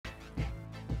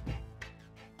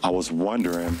I was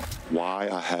wondering why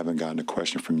I haven't gotten a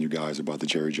question from you guys about the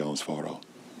Jerry Jones photo.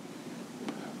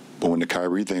 But when the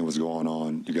Kyrie thing was going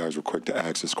on, you guys were quick to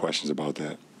ask us questions about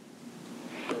that.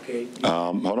 Okay.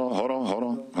 Hold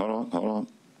on.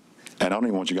 And I don't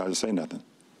even want you guys to say nothing.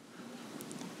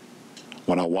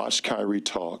 When I watched Kyrie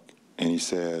talk and he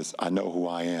says, I know who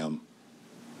I am,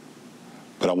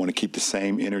 but I want to keep the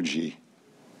same energy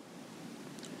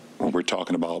when we're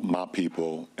talking about my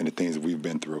people and the things that we've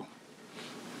been through.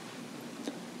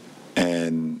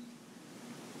 And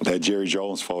that Jerry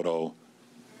Jones photo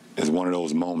is one of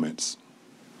those moments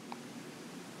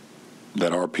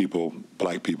that our people,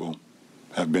 black people,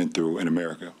 have been through in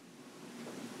America.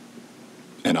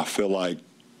 And I feel like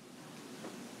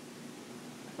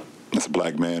as a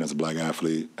black man, as a black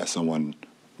athlete, as someone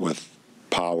with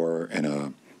power and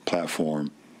a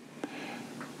platform,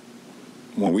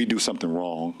 when we do something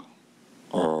wrong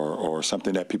or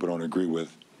something that people don't agree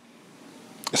with,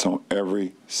 it's on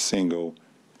every single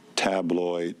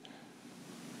tabloid,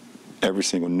 every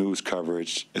single news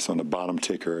coverage. It's on the bottom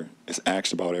ticker. It's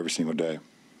asked about every single day.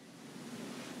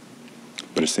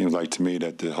 But it seems like to me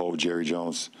that the whole Jerry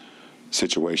Jones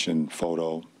situation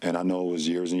photo, and I know it was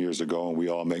years and years ago and we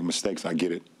all make mistakes, I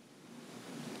get it.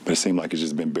 But it seemed like it's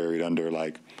just been buried under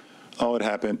like, oh, it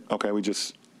happened. Okay, we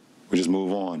just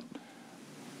move on.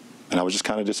 And I was just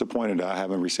kind of disappointed that I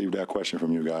haven't received that question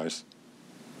from you guys.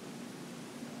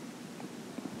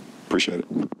 Appreciate it.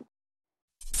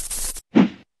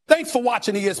 Thanks for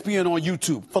watching ESPN on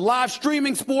YouTube. For live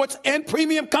streaming, sports, and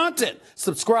premium content,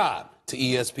 subscribe to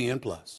ESPN+.